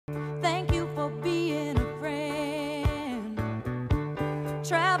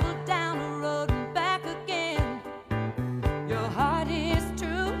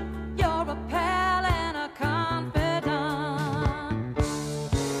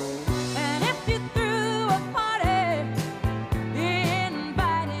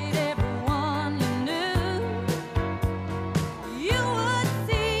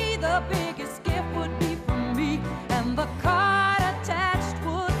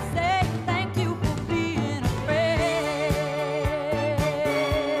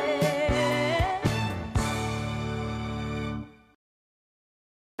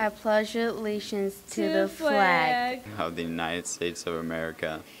I pledge allegiance to the flag of the United States of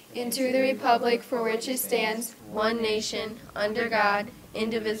America and to the republic for which it stands, one nation, under God,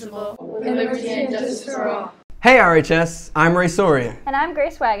 indivisible, with liberty and justice for all. Hey RHS, I'm Ray Soria. And I'm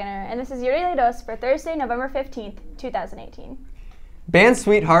Grace Wagoner, and this is your Daily Dose for Thursday, November 15th, 2018. Band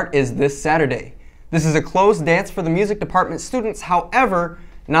Sweetheart is this Saturday. This is a closed dance for the music department students. However,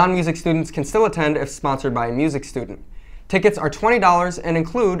 non-music students can still attend if sponsored by a music student. Tickets are $20 and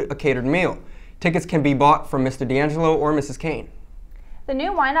include a catered meal. Tickets can be bought from Mr. D'Angelo or Mrs. Kane. The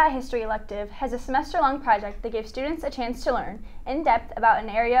new Wyandotte History elective has a semester-long project that gives students a chance to learn in depth about an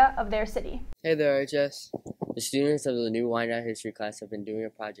area of their city. Hey there, RHS. The students of the new Wyandotte History class have been doing a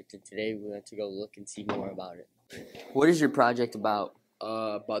project, and today we went to go look and see more about it. What is your project about?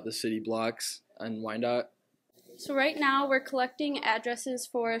 About the city blocks in Wyandotte. So right now we're collecting addresses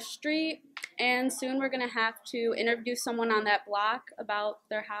for a street, and soon we're going to have to interview someone on that block about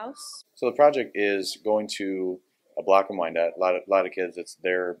their house. So the project is going to a block in Wyandotte. A lot of kids, it's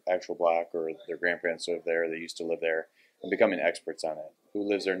their actual block or their grandparents live there, they used to live there, and becoming experts on it. Who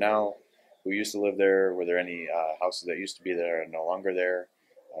lives there now? Who used to live there? Were there any houses that used to be there and no longer there?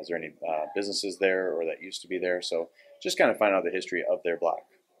 Is there any businesses there or that used to be there? So just kind of find out the history of their block.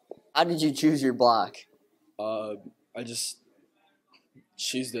 How did you choose your block? I just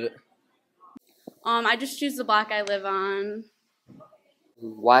choosed it. I just choose the block I live on.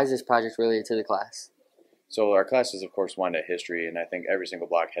 Why is this project related to the class? So our class is, of course, Wyandotte history, and I think every single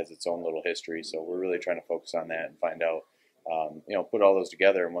block has its own little history. So we're really trying to focus on that and find out, put all those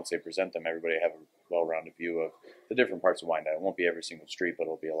together. And once they present them, everybody have a well-rounded view of the different parts of Wyandotte. It won't be every single street, but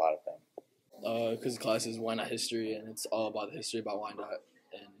it'll be a lot of them. Because the class is Wyandotte history, and it's all about the history about Wyandotte,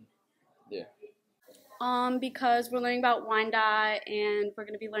 and yeah. Because we're learning about Wyandotte, and we're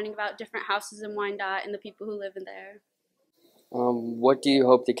going to be learning about different houses in Wyandotte and the people who live in there. What do you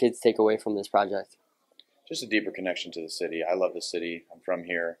hope the kids take away from this project? Just a deeper connection to the city. I love the city. I'm from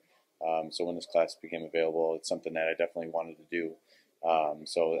here. So when this class became available, it's something that I definitely wanted to do.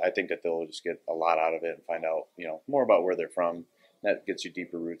 So I think that they'll just get a lot out of it and find out, more about where they're from. That gets you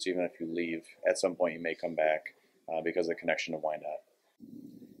deeper roots. Even if you leave, at some point you may come back because of the connection to Wyandotte.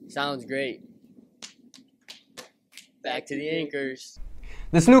 Sounds great. Back to the anchors.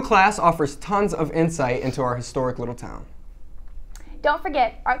 This new class offers tons of insight into our historic little town. Don't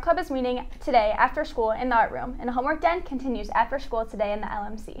forget, Art Club is meeting today after school in the art room, and Homework Den continues after school today in the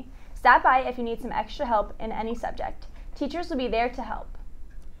LMC. Stop by if you need some extra help in any subject. Teachers will be there to help.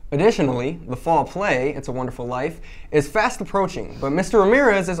 Additionally, the fall play, It's a Wonderful Life, is fast approaching, but Mr.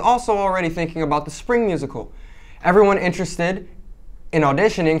 Ramirez is also already thinking about the spring musical. Everyone interested in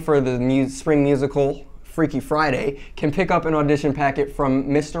auditioning for the spring musical Freaky Friday can pick up an audition packet from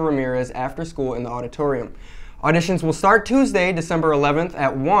Mr. Ramirez after school in the auditorium. Auditions will start Tuesday, December 11th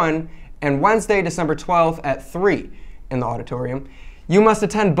at 1 and Wednesday, December 12th at 3 in the auditorium. You must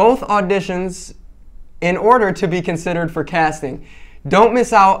attend both auditions in order to be considered for casting. Don't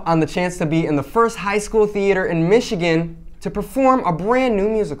miss out on the chance to be in the first high school theater in Michigan to perform a brand new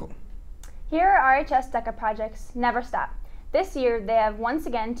musical. Here at RHS DECA projects never stop. This year, they have once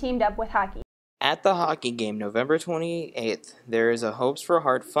again teamed up with hockey. At the hockey game, November 28th, there is a Hopes for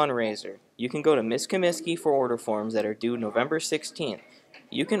Heart fundraiser. You can go to Miss Comiskey for order forms that are due November 16th.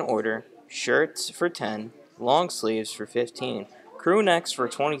 You can order shirts for $10, long sleeves for $15, crew necks for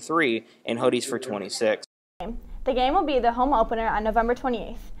 $23, and hoodies for $26. The game will be the home opener on November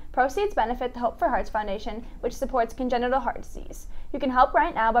 28th. Proceeds benefit the Hope for Hearts Foundation, which supports congenital heart disease. You can help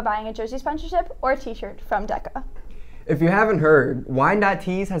right now by buying a jersey sponsorship or a t-shirt from DECA. If you haven't heard, Wyandotte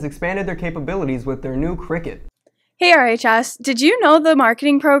Tees has expanded their capabilities with their new Cricut. Hey RHS, did you know the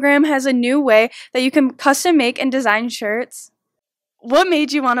marketing program has a new way that you can custom make and design shirts? What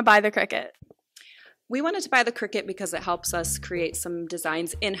made you want to buy the Cricut? We wanted to buy the Cricut because it helps us create some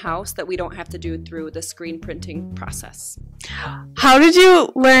designs in-house that we don't have to do through the screen printing process. How did you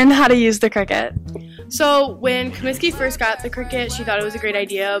learn how to use the Cricut? So when Comiskey first got the Cricut, she thought it was a great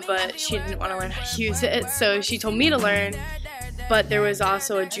idea, but she didn't want to learn how to use it, so she told me to learn. But there was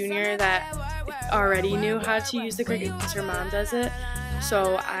also a junior that already knew how to use the Cricut because her mom does it.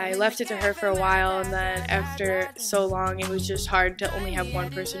 So I left it to her for a while, and then after so long, it was just hard to only have one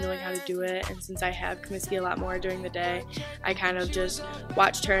person knowing how to do it. And since I have Comiskey a lot more during the day, I kind of just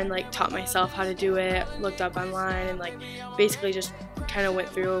watched her and taught myself how to do it, looked up online, and basically just kind of went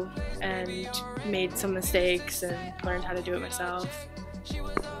through and made some mistakes and learned how to do it myself.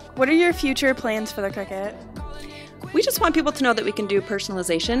 What are your future plans for the Cricut? We just want people to know that we can do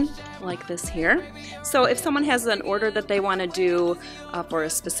personalization like this here. So if someone has an order that they want to do for a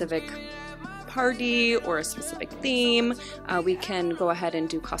specific party or a specific theme, we can go ahead and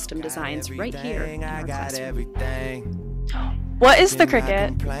do custom designs right here in our classroom. What is the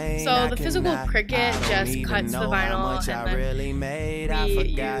Cricut? So the physical Cricut just cuts the vinyl, and then we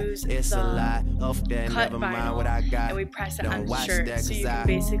use the cut vinyl and we press it on the shirt. So you can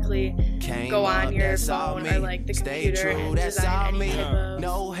basically go on your phone or like the computer and design any type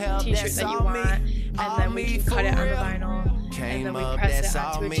of t-shirt that you want, and then we can cut it on the vinyl, and then we press it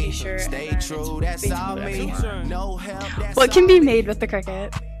onto a t-shirt, and then it's basically whatever you want. What can be made with the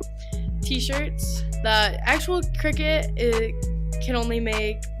Cricut? T-shirts. The actual Cricut can only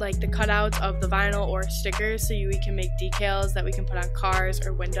make like the cutouts of the vinyl or stickers, so we can make decals that we can put on cars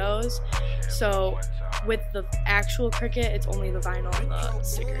or windows. So with the actual Cricut, it's only the vinyl and the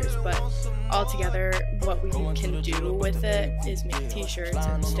stickers, but altogether what we can do with it is make t-shirts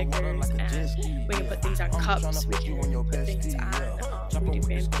and stickers, and we can put things on cups, we can put things on, we do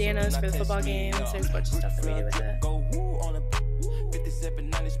bandanas for the football games. There's a bunch of stuff that we do with it.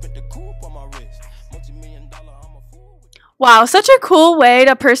 Wow, such a cool way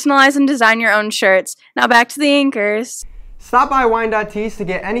to personalize and design your own shirts. Now back to the anchors. Stop by Wine.Tees to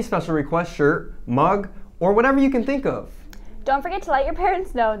get any special request shirt, mug, or whatever you can think of. Don't forget to let your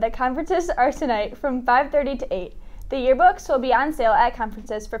parents know that conferences are tonight from 5:30 to 8. The yearbooks will be on sale at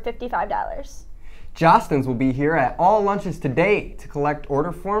conferences for $55. Jostens will be here at all lunches today to collect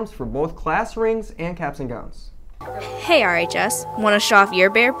order forms for both class rings and caps and gowns. Hey RHS, want to show off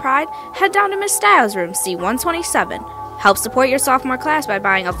your bear pride? Head down to Miss Styles' room C127. Help support your sophomore class by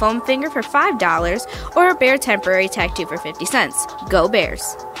buying a foam finger for $5 or a bear temporary tattoo for 50 cents. Go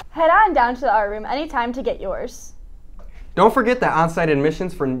Bears! Head on down to the art room anytime to get yours. Don't forget that on-site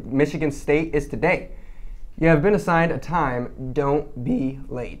admissions for Michigan State is today. You have been assigned a time. Don't be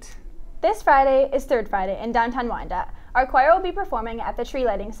late. This Friday is Third Friday in downtown Wyandotte. Our choir will be performing at the tree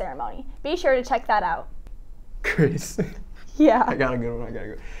lighting ceremony. Be sure to check that out. Grace. Yeah. I got a good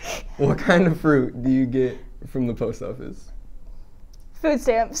one. What kind of fruit do you get from the post office? Food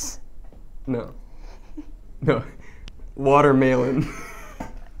stamps. No. Watermelon.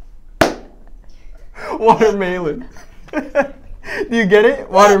 Watermelon. Do you get it?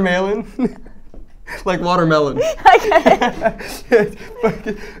 Watermelon. Like watermelon. I get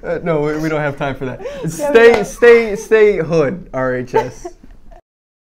it. No, we don't have time for that. Yeah, Stay hood, RHS.